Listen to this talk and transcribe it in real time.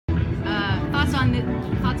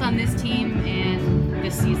on this team and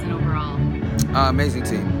this season overall? Amazing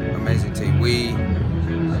team.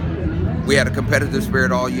 We had a competitive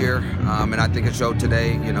spirit all year, and I think it showed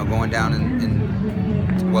today. Going down and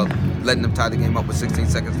letting them tie the game up with 16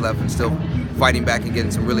 seconds left, and still fighting back and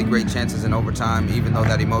getting some really great chances in overtime, even though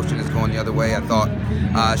that emotion is going the other way. I thought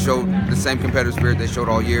showed the same competitive spirit they showed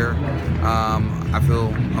all year.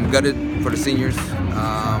 I'm gutted for the seniors,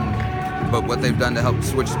 but what they've done to help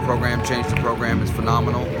switch the program, change the program, is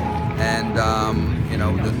phenomenal. And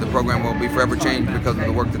the program will be forever changed because of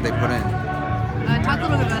the work that they put in. Talk a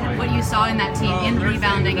little bit about what you saw in that team in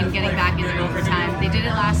rebounding and getting back into overtime. They did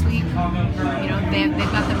it last week.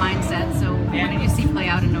 They've got the mindset. So what did you see play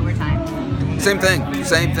out in overtime? Same thing,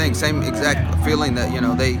 same exact feeling that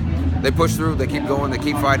they push through, they keep going, they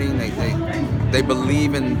keep fighting. They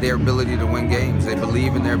believe in their ability to win games. They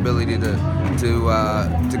believe in their ability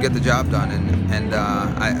to get the job done, and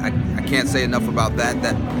I can't say enough about that.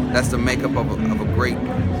 That's the makeup of a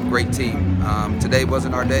great team. Today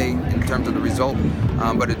wasn't our day in terms of the result,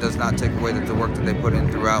 but it does not take away the work that they put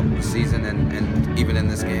in throughout the season and even in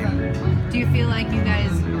this game. Do you feel like you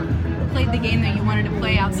guys played the game that you wanted to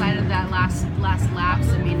play outside of that last lapse?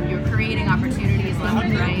 I mean, you're creating opportunities left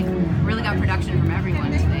and right. Really got production from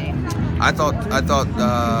everyone today. I thought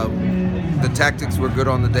the tactics were good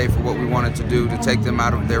on the day for what we wanted to do to take them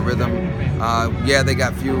out of their rhythm. They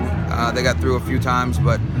got through a few times,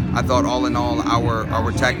 but I thought all in all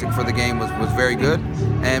our tactic for the game was very good,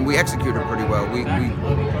 and we executed pretty well.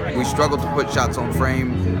 We struggled to put shots on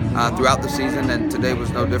frame throughout the season, and today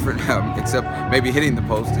was no different, except maybe hitting the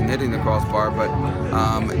post and hitting the crossbar. But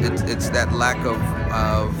it's that lack of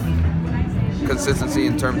consistency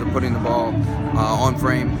in terms of putting the ball on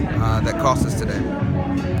frame that cost us today.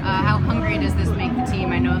 How hungry does this make the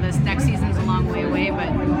team? I know this next season's a long way away,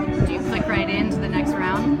 but do you click right into the next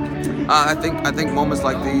round? I think moments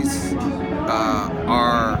like these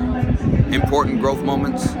are important growth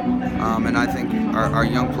moments, and I think our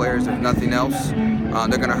young players, if nothing else,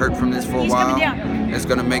 they're going to hurt from this for a while. It's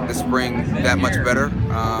going to make the spring that much better,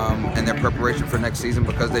 and their preparation for next season,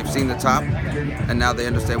 because they've seen the top, and now they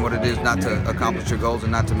understand what it is not to accomplish your goals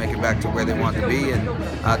and not to make it back to where they want to be. And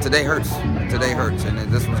today hurts, and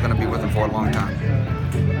this one's going to be with them for a long time.